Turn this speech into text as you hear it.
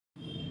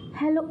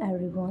Hello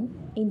everyone,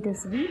 in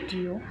this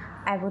video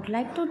I would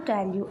like to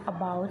tell you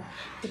about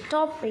the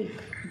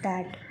topic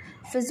that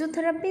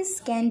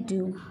physiotherapists can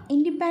do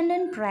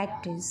independent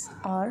practice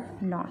or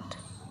not.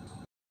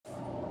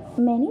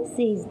 Many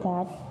says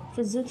that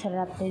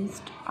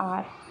physiotherapists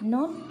are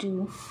not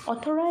to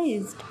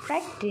authorized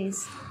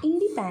practice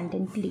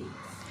independently.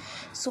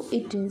 So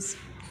it is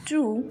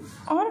true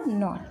or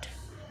not?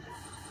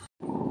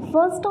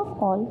 First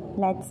of all,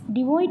 let's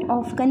divide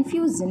of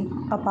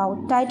confusion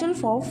about title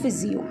for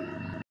physio.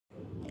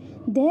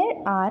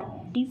 There are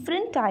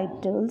different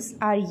titles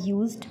are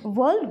used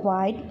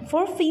worldwide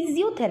for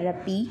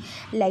physiotherapy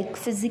like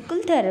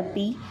physical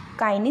therapy,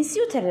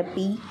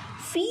 kinesiotherapy,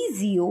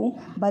 physio,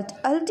 but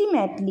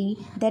ultimately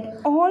that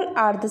all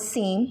are the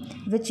same,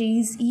 which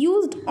is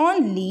used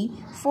only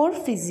for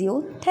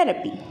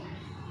physiotherapy.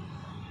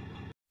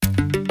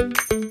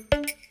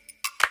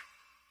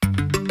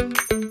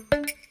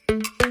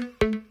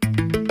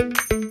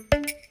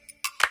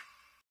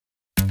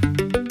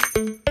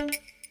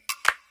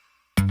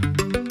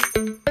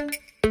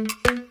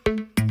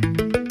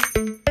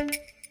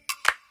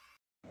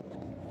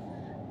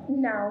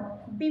 Now,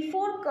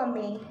 before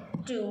coming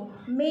to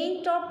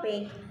main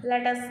topic,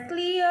 let us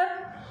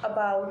clear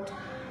about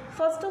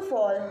first of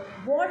all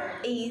what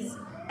is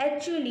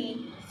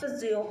actually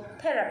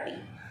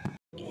physiotherapy.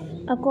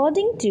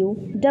 According to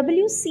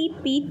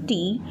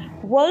WCPT,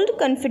 World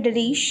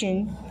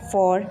Confederation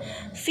for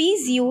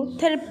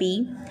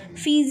Physiotherapy,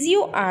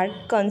 physio are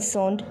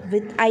concerned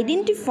with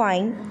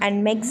identifying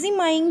and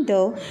maximizing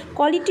the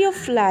quality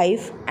of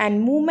life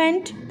and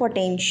movement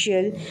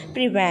potential,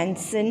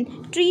 prevention,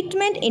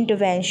 treatment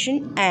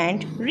intervention,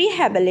 and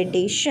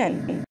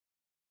rehabilitation.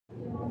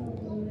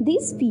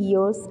 These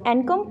spheres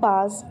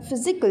encompass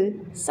physical,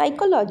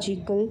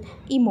 psychological,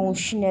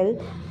 emotional,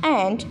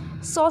 and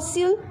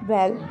social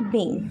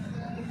well-being.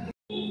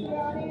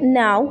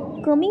 Now,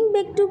 coming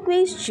back to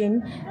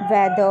question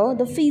whether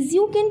the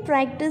physio can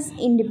practice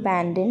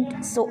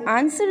independent. So,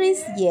 answer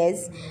is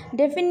yes,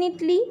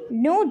 definitely,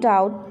 no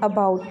doubt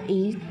about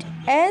it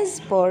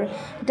as per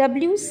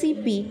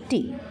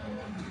WCPT.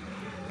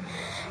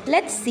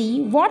 Let's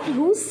see what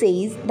who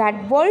says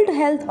that World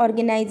Health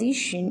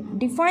Organization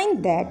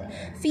defined that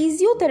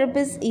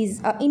physiotherapist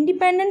is an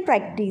independent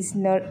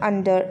practitioner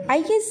under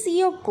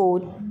ISCO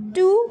code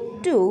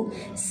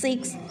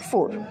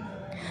 2264.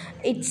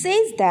 It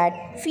says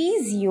that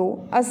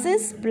physio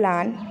assess,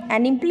 plan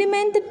and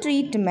implement the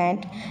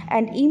treatment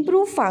and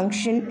improve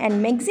function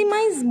and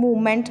maximize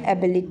movement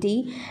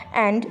ability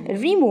and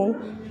remove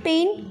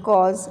pain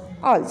cause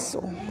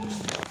also.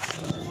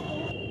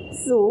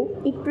 So,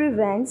 it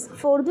prevents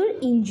further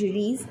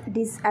injuries,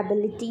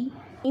 disability,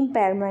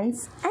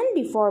 impairments and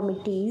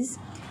deformities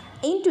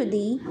into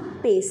the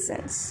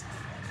patients.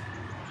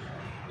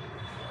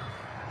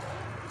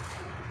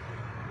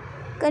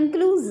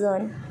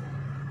 Conclusion: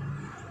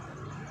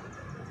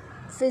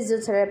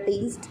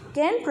 physiotherapists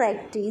can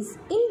practice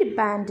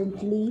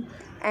independently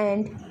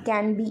and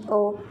can be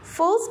a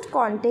first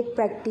contact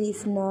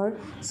practitioner,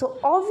 so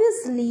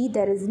obviously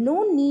there is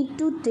no need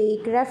to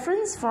take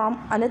reference from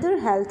another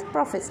health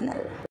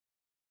professional.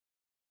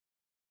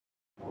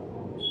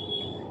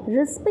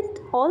 Respect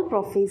all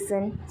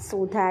professions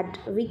so that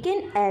we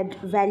can add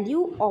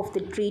value of the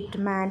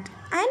treatment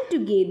and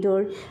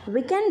together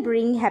we can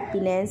bring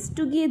happiness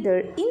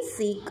together in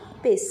sick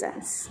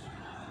patients.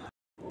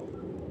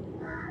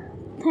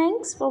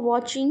 Thanks for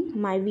watching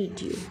my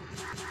video.